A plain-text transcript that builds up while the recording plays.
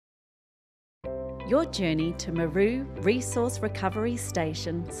Your journey to Meru Resource Recovery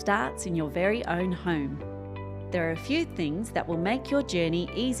Station starts in your very own home. There are a few things that will make your journey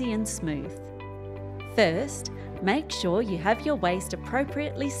easy and smooth. First, make sure you have your waste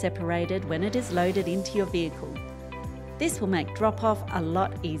appropriately separated when it is loaded into your vehicle. This will make drop-off a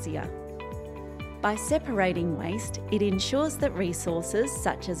lot easier. By separating waste, it ensures that resources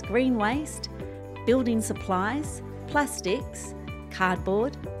such as green waste, building supplies, plastics,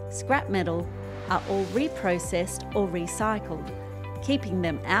 cardboard, scrap metal are all reprocessed or recycled, keeping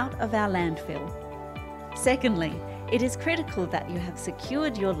them out of our landfill. Secondly, it is critical that you have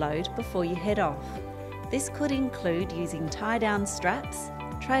secured your load before you head off. This could include using tie-down straps,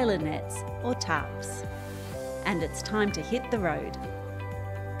 trailer nets or tarps. And it's time to hit the road.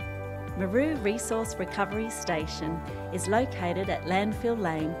 Meru Resource Recovery Station is located at Landfill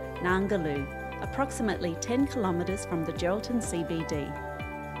Lane, Nangaloo, approximately 10 kilometres from the Geraldton CBD.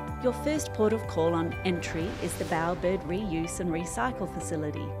 Your first port of call on entry is the Bowerbird Reuse and Recycle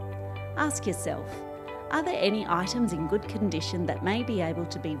facility. Ask yourself, are there any items in good condition that may be able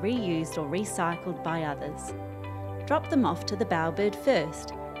to be reused or recycled by others? Drop them off to the Bowerbird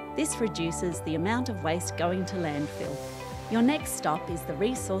first. This reduces the amount of waste going to landfill. Your next stop is the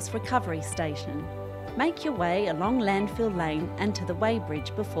Resource Recovery Station. Make your way along Landfill Lane and to the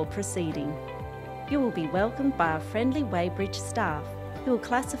weighbridge before proceeding. You will be welcomed by our friendly weighbridge staff who will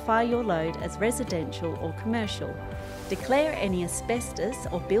classify your load as residential or commercial. Declare any asbestos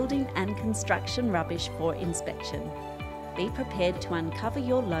or building and construction rubbish for inspection. Be prepared to uncover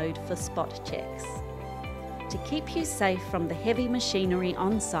your load for spot checks. To keep you safe from the heavy machinery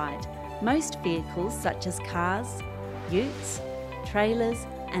on site, most vehicles such as cars, utes, trailers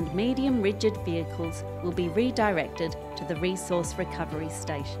and medium rigid vehicles will be redirected to the Resource Recovery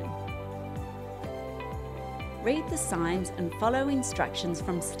Station. Read the signs and follow instructions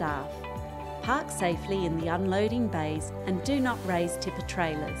from staff. Park safely in the unloading bays and do not raise tipper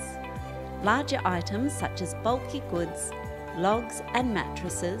trailers. Larger items such as bulky goods, logs and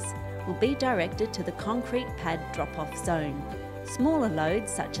mattresses will be directed to the concrete pad drop-off zone. Smaller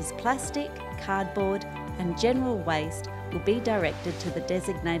loads such as plastic, cardboard and general waste will be directed to the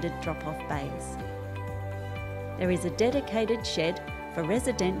designated drop-off bays. There is a dedicated shed for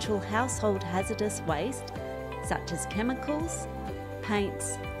residential household hazardous waste such as chemicals,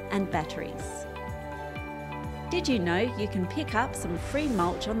 paints and batteries. Did you know you can pick up some free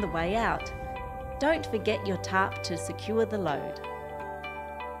mulch on the way out? Don't forget your tarp to secure the load.